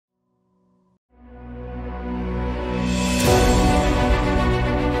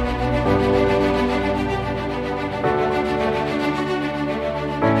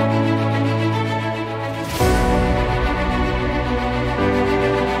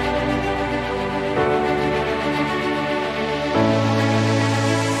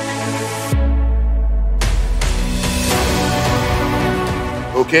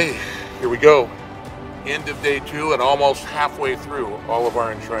Okay, here we go. End of day 2 and almost halfway through all of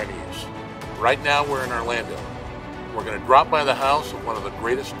our enshrinees. Right now we're in Orlando. We're going to drop by the house of one of the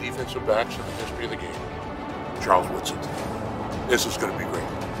greatest defensive backs in the history of the game, Charles Woodson. This is going to be great.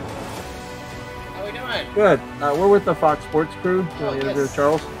 How are we doing? Good. We're with the Fox Sports crew. Oh, Interview yes.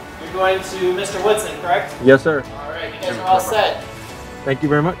 Charles. You're going to Mr. Woodson, correct? Yes, sir. All right, you guys are all set. Thank you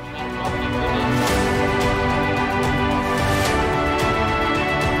very much.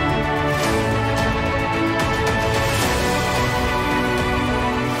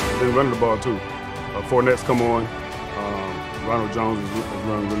 Been running the ball too. Fournette's come on. Ronald Jones is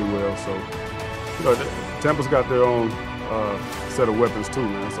running really well. So, you know, Tampa's got their own set of weapons too,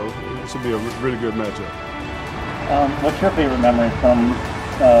 man. So it should be a really good matchup. What's your favorite memory from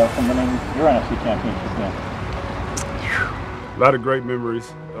winning your NFC Championship game? A lot of great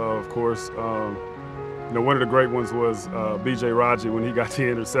memories, of course. You know, one of the great ones was B.J. Raji when he got the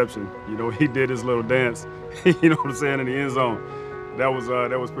interception. You know, he did his little dance. You know what I'm saying, in the end zone. That was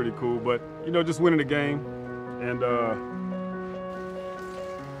pretty cool. But you know, just winning the game and.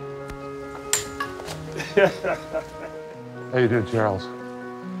 How you doing, Charles?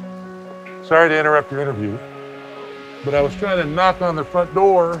 Sorry to interrupt your interview, but I was trying to knock on the front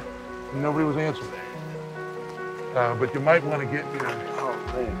door and nobody was answering. But you might want to get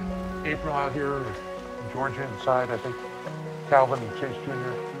April out here, and Georgia inside, I think, Calvin and Chase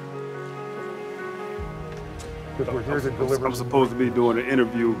Jr. Because we're here to deliver. I'm supposed to be doing an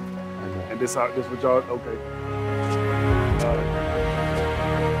interview, and this what y'all, okay.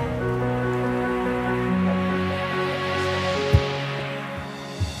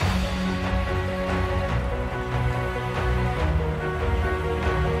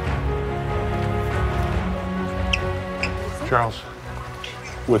 Charles,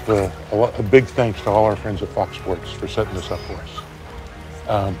 with a big thanks to all our friends at Fox Sports for setting this up for us.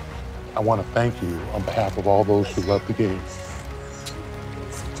 I want to thank you on behalf of all those who love the game,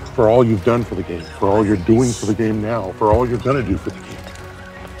 for all you've done for the game, for all you're doing for the game now, for all you're going to do for the game.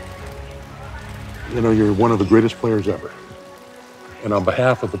 You know, you're one of the greatest players ever. And on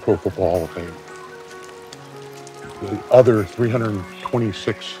behalf of the Pro Football Hall of Fame, the other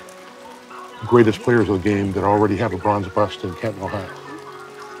 326 greatest players of the game that already have a bronze bust in Canton, Ohio,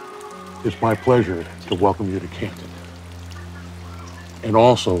 it's my pleasure to welcome you to Canton. And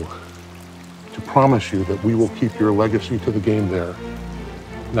also to promise you that we will keep your legacy to the game there.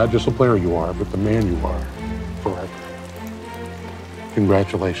 Not just the player you are, but the man you are forever.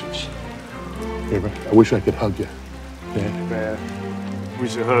 Congratulations. I wish I could hug you. Man, we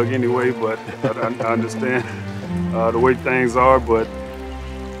should hug anyway, but I understand the way things are, but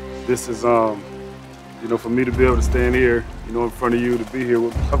this is, you know, for me to be able to stand here, you know, in front of you, to be here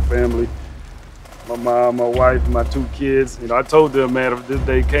with my family, my mom, my wife, my 2 kids. You know, I told them, man, if this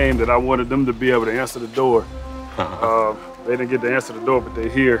day came, that I wanted them to be able to answer the door. They didn't get to answer the door, but they're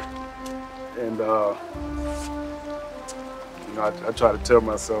here. And, you know, I try to tell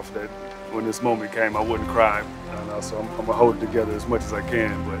myself that when this moment came, I wouldn't cry. So I'm gonna hold it together as much as I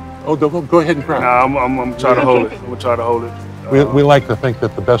can. But go ahead and cry. Nah, I'm trying to hold it. I'm gonna try to hold it. We like to think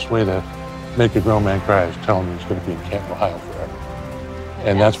that the best way to make a grown man cry is tell him he's going to be in Canton, Ohio forever.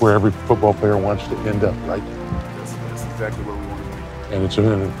 And that's where every football player wants to end up, right? That's exactly where we want to be. And it's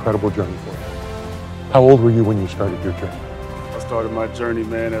an incredible journey for you. How old were you when you started your journey? I started my journey,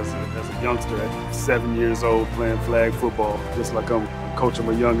 man, as a youngster at 7 years old playing flag football. Just like I'm coaching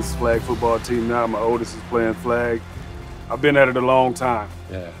my youngest flag football team now. My oldest is playing flag. I've been at it a long time.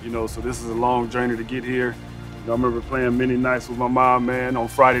 Yeah. You know, so this is a long journey to get here. You know, I remember playing many nights with my mom, man, on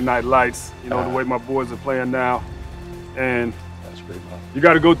Friday night lights, you know, the way my boys are playing now. And that's great, man. You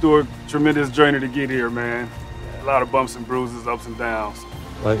got to go through a tremendous journey to get here, man. A lot of bumps and bruises, ups and downs.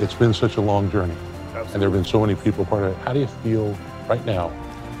 Well, it's been such a long journey. Absolutely. And there have been so many people part of it. How do you feel right now,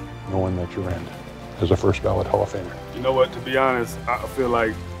 knowing that you're in as a first ballot Hall of Famer? You know what, to be honest, I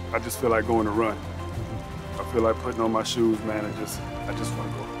just feel like going to run. I feel like putting on my shoes, man, and I just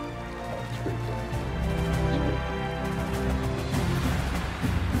want to go. That's great.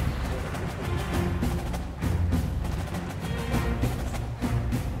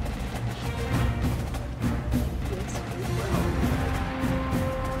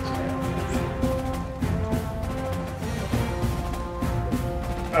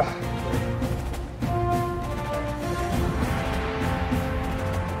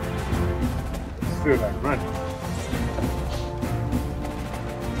 Feel like running. You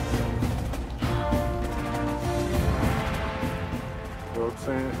know what I'm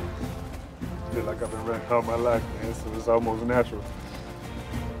saying? I feel like I've been running all my life, man, so it's almost natural.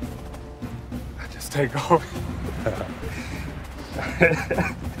 I just take off.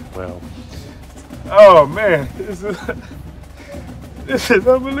 Well, Oh man, this is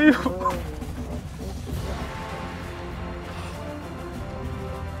unbelievable.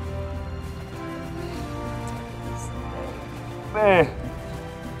 Man,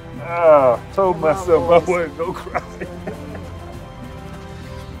 told myself I wasn't gonna cry.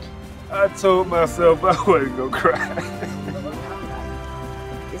 I told myself I wasn't gonna cry.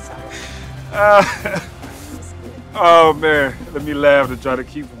 Oh man, let me laugh to try to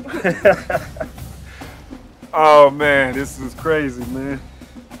keep him. Oh man, this is crazy, man.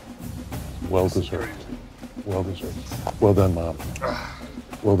 well deserved. Well deserved. Well done, Mom.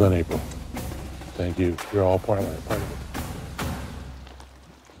 Well done, April. Thank you. You're all part of it.